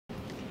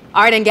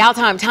All right, in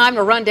GalTime, time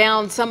to run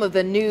down some of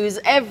the news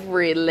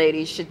every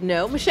lady should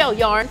know. Michelle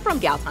Yarn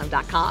from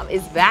GalTime.com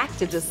is back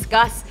to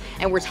discuss,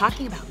 and we're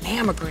talking about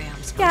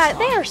mammograms. Yeah,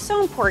 they are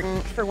so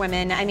important for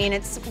women. I mean,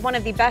 it's one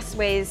of the best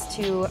ways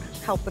to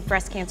help with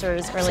breast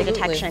cancer's early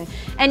detection.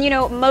 And you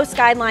know, most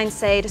guidelines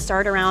say to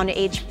start around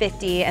age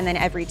 50 and then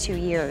every 2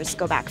 years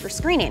go back for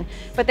screening.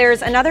 But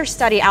there's another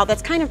study out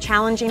that's kind of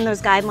challenging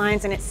those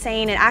guidelines, and it's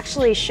saying it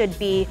actually should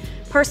be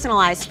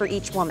personalized for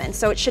each woman.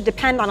 So it should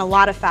depend on a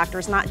lot of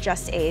factors, not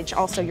just age,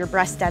 also your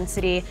breast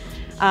density,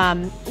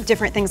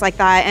 different things like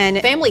that, and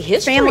family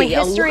history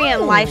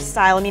and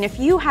lifestyle. I mean, if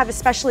you have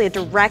especially a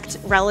direct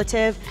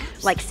relative,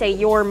 like say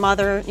your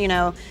mother, you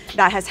know,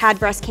 that has had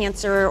breast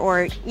cancer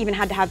or even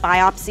had to have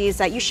biopsies,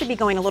 that you should be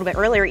going a little bit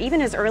earlier, even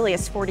as early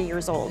as 40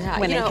 years old. Yeah,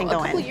 women can go in.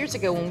 A couple of years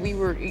ago when we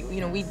were,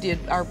 we did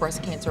our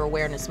breast cancer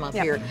awareness month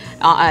here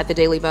at the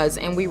Daily Buzz,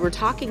 and we were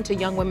talking to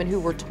young women who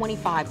were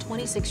 25,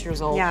 26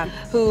 years old,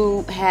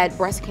 who had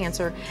breast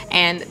cancer,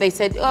 and they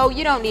said, oh,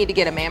 you don't need to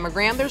get a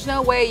mammogram. There's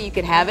no way you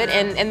could have it.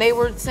 And they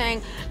were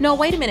saying, no,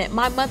 wait a minute,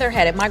 my mother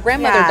had it, my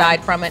grandmother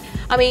died from it.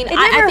 I mean,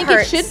 I think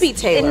it should be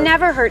tailored. It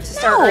never hurts to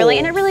start early,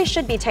 and it really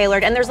should be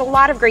tailored. And there's a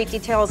lot of great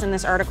details in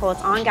this article.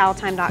 It's on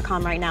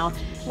GalTime.com right now.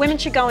 Women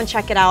should go and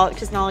check it out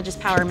because knowledge is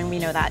power, and we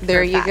know that.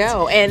 There you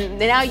go. And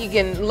now you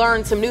can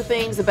learn some new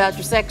things about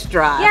your sex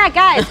drive. Yeah,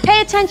 guys,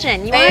 pay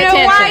attention. You want to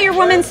know why your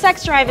woman's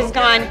sex drive is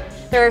gone?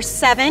 There are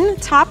 7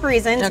 top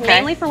reasons,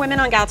 mainly for women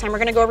on GalTime. We're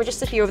going to go over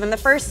just a few of them. The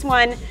first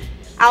one,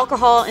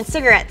 alcohol and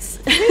cigarettes.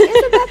 Isn't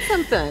that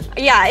something?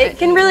 Yeah, it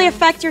can really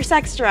affect your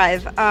sex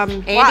drive.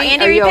 Andy,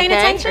 are you paying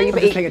attention? Are you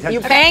paying attention?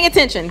 You're paying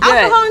attention. Good.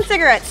 Alcohol and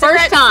cigarettes.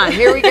 First time.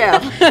 Here we go.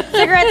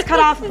 Cigarettes cut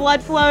off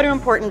blood flow to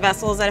important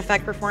vessels that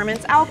affect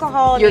performance.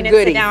 Alcohol, I mean,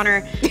 it's a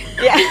downer.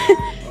 Yeah.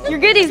 Your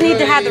goodies need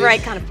to have the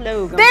right kind of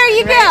flow going. There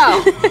you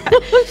go.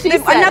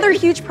 Another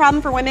huge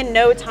problem for women,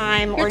 no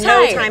time or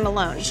no time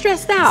alone. You're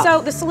stressed out.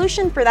 So the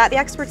solution for that, the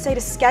experts say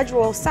to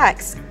schedule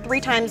sex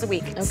 3 times a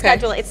week.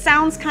 Schedule it. It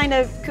sounds kind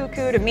of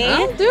cuckoo to me,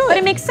 but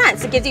it makes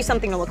sense. It gives you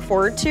something to look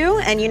forward to,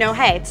 and you know,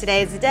 hey,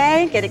 today's the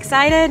day, get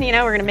excited, you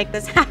know, we're gonna make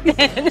this happen.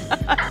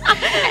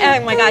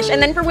 Oh my gosh.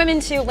 And then for women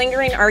too,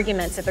 lingering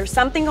arguments. If there's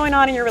something going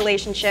on in your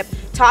relationship,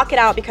 talk it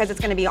out, because it's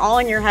gonna be all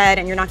in your head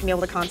and you're not gonna be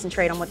able to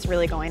concentrate on what's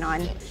really going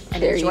on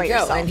and enjoy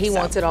yourself. And he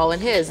wants it all in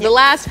his. The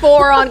last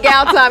 4 on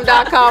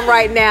GalTime.com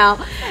right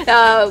now.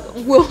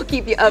 We'll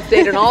keep you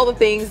updated on all the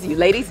things you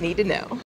ladies need to know.